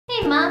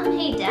Mom,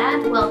 hey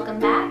Dad, welcome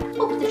back.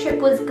 Hope the trip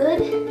was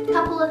good.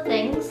 Couple of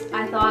things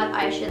I thought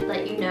I should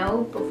let you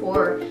know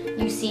before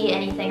you see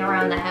anything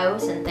around the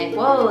house and think,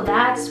 whoa,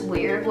 that's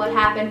weird, what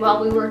happened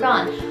while we were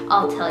gone?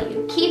 I'll tell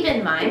you. Keep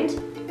in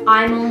mind,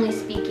 I'm only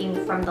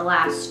speaking from the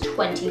last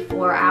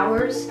 24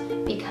 hours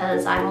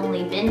because I've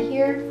only been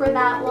here for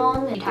that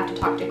long, and you'd have to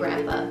talk to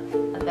Grandpa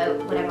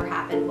about whatever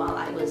happened while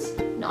I was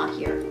not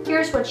here.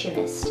 Here's what you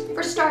missed.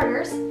 For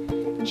starters,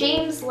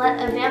 James let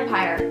a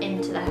vampire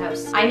into the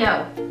house. I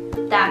know,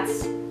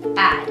 that's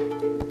bad,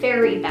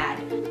 very bad.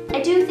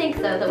 I do think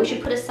though that we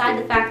should put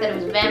aside the fact that it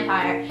was a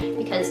vampire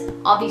because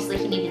obviously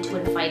he needed to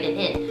invite it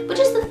in, but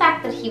just the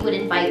fact that he would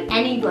invite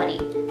anybody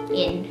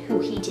in who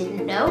he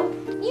didn't know,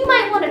 you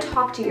might want to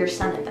talk to your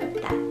son about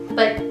that.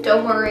 But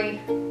don't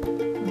worry,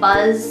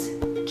 Buzz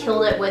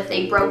killed it with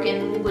a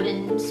broken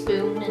wooden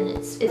spoon and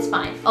it's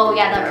fine. Oh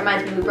yeah, that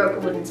reminds me, we broke a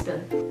wooden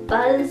spoon.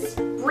 Buzz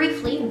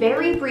briefly,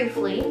 very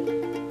briefly,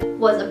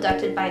 was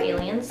abducted by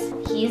aliens.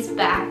 He's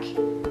back.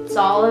 It's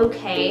all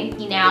okay.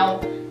 He now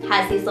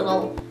has these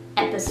little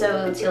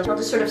episodes. He'll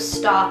just sort of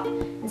stop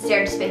and stare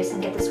into space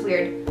and get this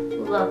weird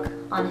look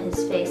on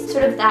his face.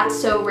 Sort of that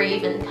So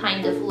Raven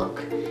kind of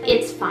look.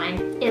 It's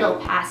fine. It'll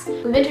pass.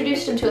 We've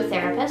introduced him to a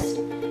therapist,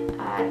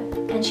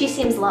 and she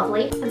seems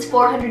lovely. It's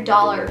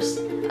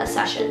 $400 a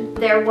session.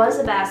 There was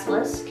a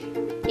basilisk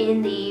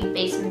in the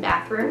basement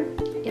bathroom.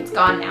 It's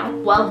gone now.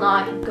 Well,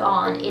 not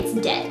gone. It's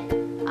dead.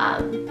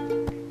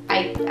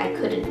 I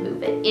couldn't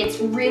move it. It's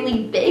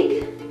really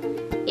big.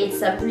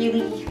 It's a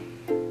really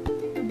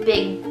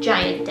big,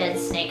 giant, dead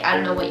snake. I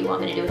don't know what you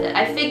want me to do with it.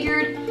 I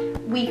figured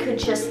we could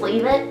just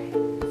leave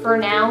it for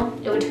now.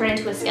 It would turn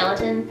into a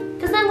skeleton,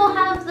 because then we'll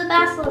have the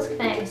basilisk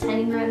fangs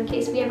hanging around in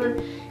case we ever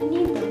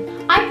need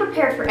them. I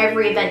prepare for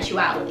every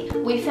eventuality.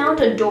 We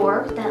found a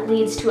door that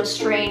leads to a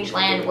strange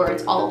land where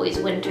it's always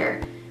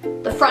winter.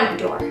 The front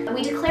door.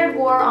 We declared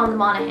war on the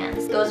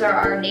Monahans. Those are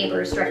our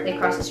neighbors directly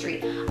across the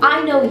street.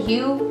 I know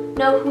you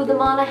know who the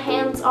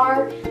Monahans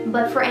are,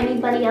 but for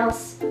anybody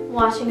else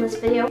watching this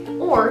video,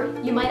 or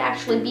you might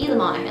actually be the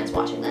Monahans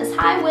watching this.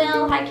 Hi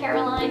Will, hi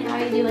Caroline, how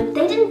are you doing?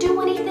 They didn't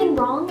do anything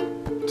wrong,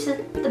 to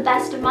the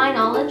best of my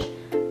knowledge.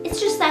 It's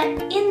just that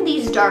in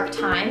these dark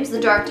times, the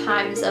dark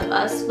times of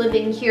us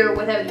living here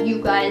without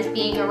you guys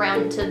being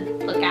around to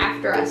look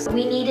after us,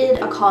 we needed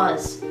a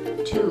cause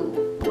to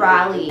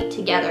rally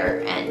together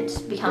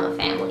and become a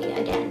family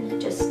again,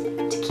 just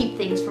to keep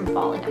things from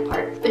falling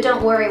apart. But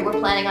don't worry, we're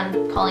planning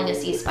on calling a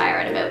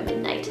ceasefire at about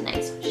midnight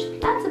tonight, so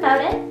that's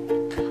about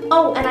it.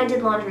 Oh, and I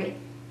did laundry,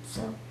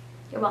 so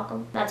you're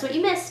welcome. That's what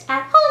you missed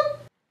at home.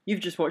 You've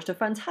just watched a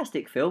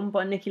fantastic film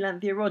by Nicky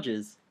Lanthea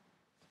Rogers.